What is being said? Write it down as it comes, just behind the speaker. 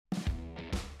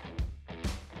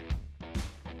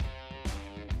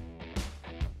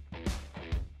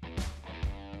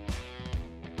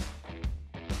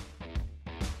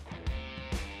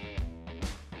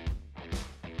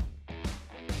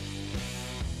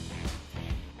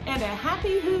and a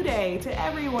happy Who-Dey to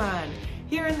everyone.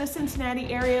 Here in the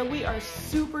Cincinnati area, we are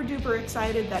super duper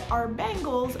excited that our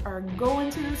Bengals are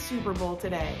going to the Super Bowl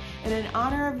today. And in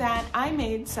honor of that, I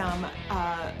made some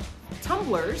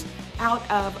tumblers out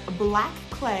of black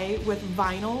clay with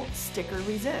vinyl sticker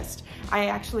resist. I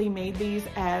actually made these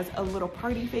as a little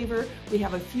party favor. We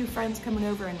have a few friends coming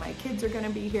over and my kids are gonna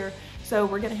be here. So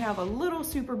we're gonna have a little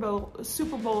Super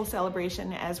Bowl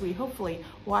celebration as we hopefully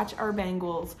watch our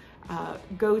Bengals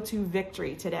go to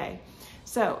victory today.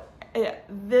 So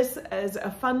this is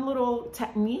a fun little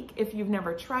technique if you've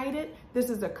never tried it. This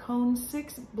is a Cone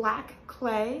 6 black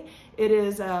clay. It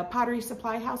is a Pottery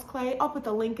Supply House clay. I'll put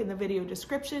the link in the video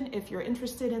description if you're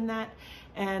interested in that.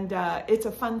 And it's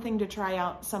a fun thing to try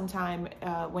out sometime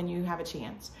when you have a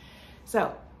chance.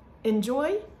 So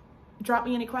enjoy. Drop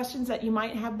me any questions that you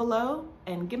might have below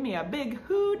and give me a big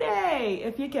Who-Dey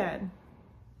if you can.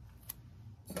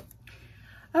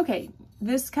 Okay,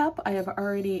 this cup I have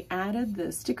already added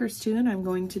the stickers to, and I'm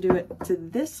going to do it to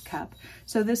this cup.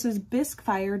 So this is bisque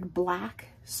fired black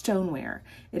stoneware.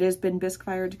 It has been bisque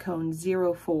fired to cone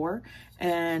 04,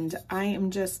 and I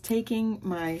am just taking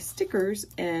my stickers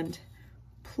and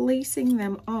placing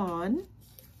them on.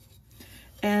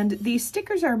 And these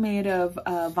stickers are made of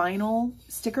vinyl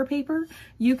sticker paper.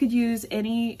 You could use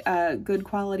any good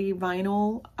quality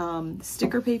vinyl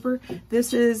sticker paper.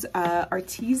 This is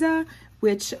Arteza,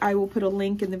 which I will put a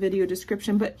link in the video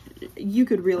description, but you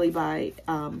could really buy,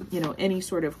 you know, any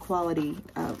sort of quality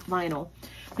vinyl.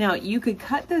 Now, you could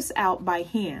cut this out by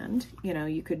hand. You know,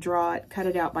 you could draw it, cut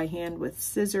it out by hand with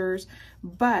scissors,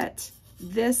 but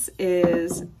this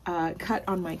is cut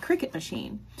on my Cricut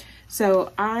machine.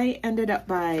 So I ended up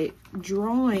by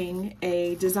drawing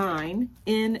a design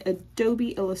in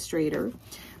Adobe Illustrator.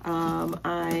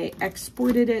 I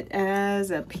exported it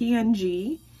as a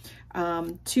PNG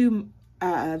to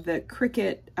the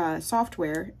Cricut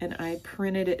software, and I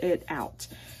printed it out.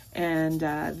 And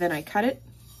then I cut it,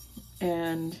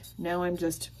 and now I'm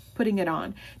just putting it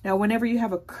on. Now, whenever you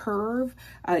have a curve,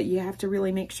 you have to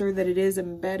really make sure that it is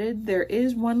embedded. There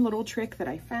is one little trick that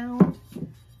I found.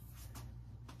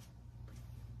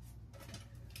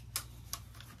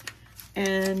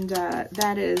 And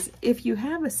that is, if you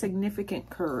have a significant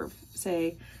curve,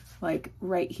 say like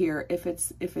right here, if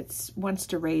it's wants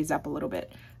to raise up a little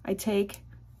bit, I take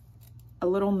a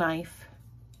little knife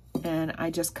and I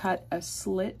just cut a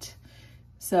slit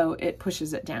so it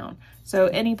pushes it down. So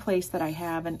any place that I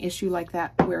have an issue like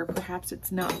that where perhaps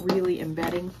it's not really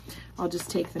embedding, I'll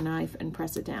just take the knife and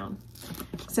press it down.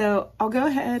 So I'll go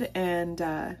ahead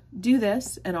and do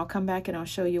this, and I'll come back and I'll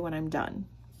show you when I'm done.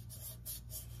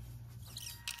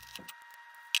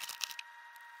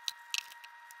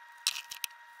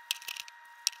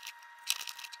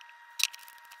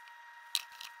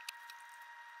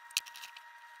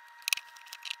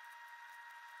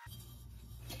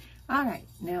 All right,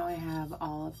 now I have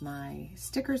all of my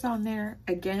stickers on there.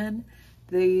 Again,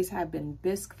 these have been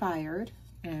bisque fired,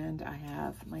 and I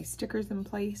have my stickers in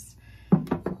place.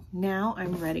 Now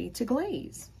I'm ready to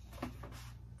glaze.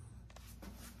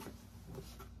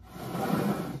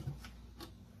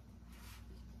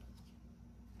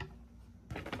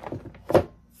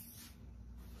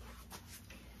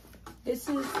 This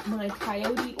is my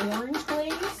Coyote Orange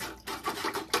glaze,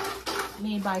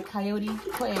 made by Coyote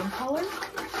Clay and Color.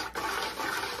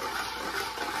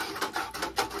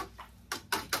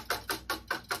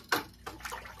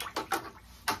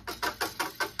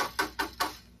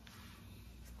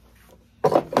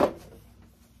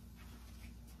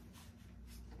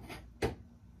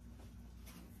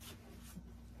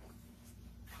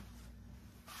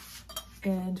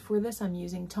 And for this, I'm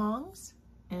using tongs,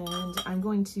 and I'm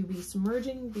going to be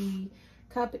submerging the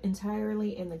cup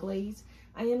entirely in the glaze.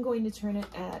 I am going to turn it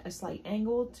at a slight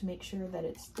angle to make sure that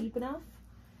it's deep enough.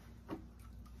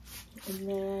 And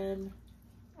then,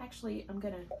 actually, I'm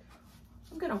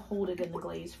gonna hold it in the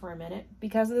glaze for a minute.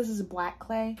 Because this is black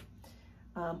clay,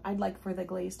 I'd like for the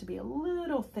glaze to be a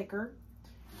little thicker.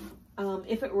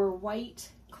 If it were white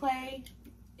clay,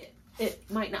 it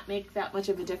might not make that much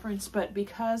of a difference, but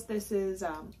because this is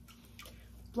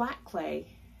black clay,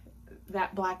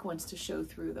 that black wants to show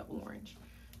through the orange.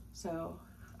 So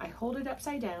I hold it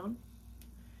upside down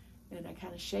and I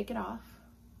kind of shake it off.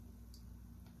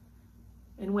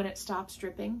 And when it stops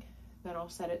dripping, then I'll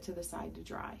set it to the side to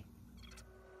dry.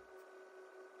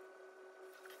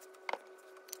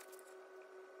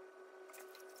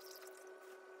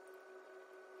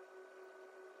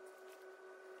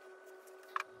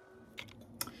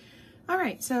 All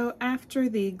right, so after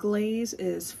the glaze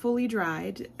is fully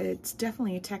dried, it's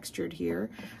definitely textured here.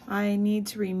 I need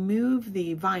to remove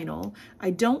the vinyl.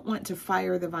 I don't want to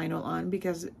fire the vinyl on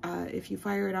because if you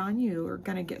fire it on, you are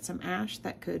gonna get some ash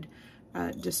that could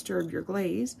disturb your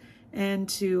glaze. And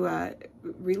to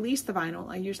release the vinyl,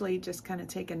 I usually just kind of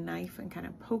take a knife and kind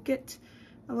of poke it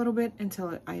a little bit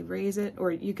until I raise it,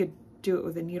 or you could do it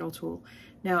with a needle tool.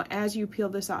 Now, as you peel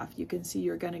this off, you can see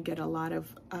you're going to get a lot of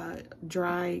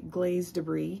dry glaze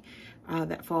debris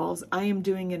that falls. I am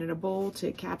doing it in a bowl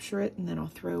to capture it, and then I'll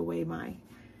throw away my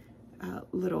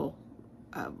little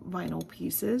vinyl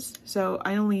pieces. So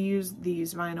I only use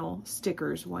these vinyl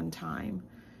stickers one time.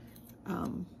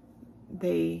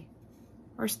 They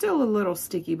are still a little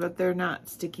sticky, but they're not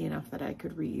sticky enough that I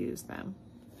could reuse them.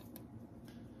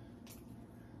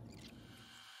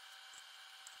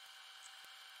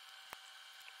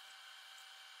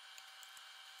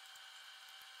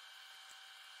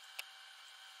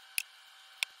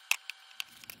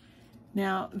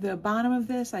 Now, the bottom of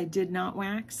this I did not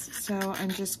wax, so I'm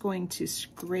just going to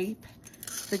scrape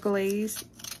the glaze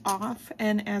off,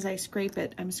 and as I scrape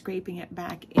it, I'm scraping it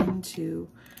back into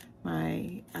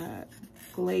my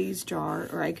glaze jar,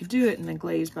 or I could do it in the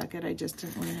glaze bucket. I just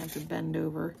didn't want to have to bend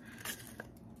over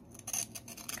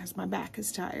because my back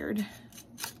is tired.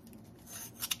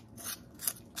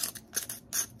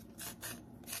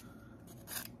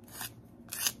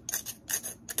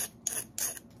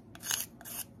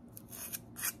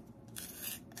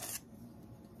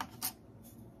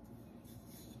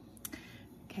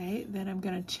 Okay, then I'm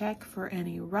going to check for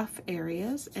any rough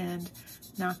areas and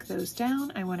knock those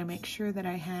down. I want to make sure that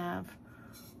I have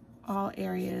all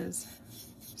areas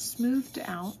smoothed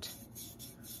out.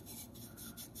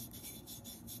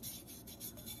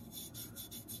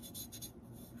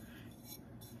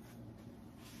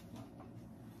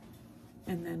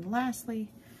 And then lastly,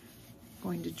 I'm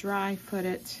going to dry foot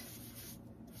it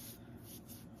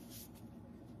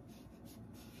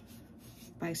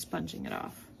by sponging it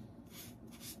off.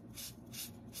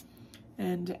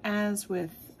 And as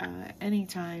with any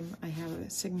time I have a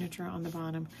signature on the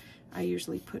bottom, I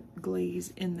usually put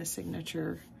glaze in the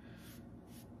signature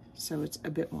so it's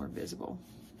a bit more visible.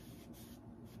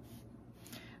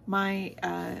 My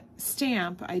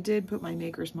stamp, I did put my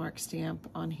Maker's Mark stamp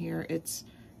on here. It's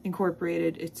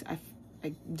incorporated.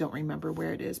 I don't remember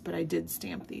where it is, but I did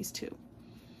stamp these two.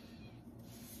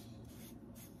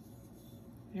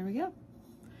 There we go.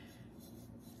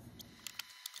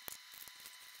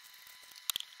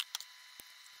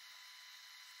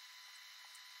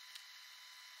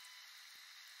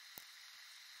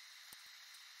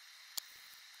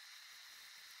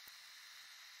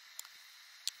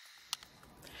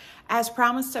 As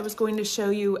promised, I was going to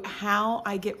show you how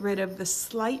I get rid of the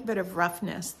slight bit of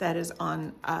roughness that is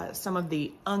on some of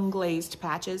the unglazed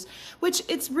patches, which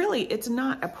it's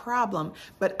not a problem,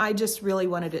 but I just really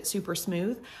wanted it super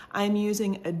smooth. I'm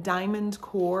using a diamond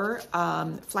core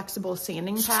flexible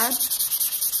sanding pad,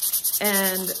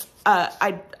 and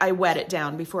I wet it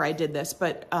down before I did this,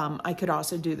 but I could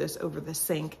also do this over the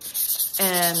sink.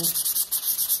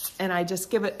 And I just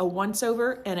give it a once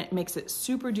over and it makes it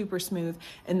super duper smooth.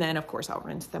 And then of course I'll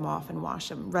rinse them off and wash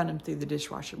them, run them through the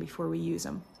dishwasher before we use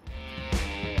them.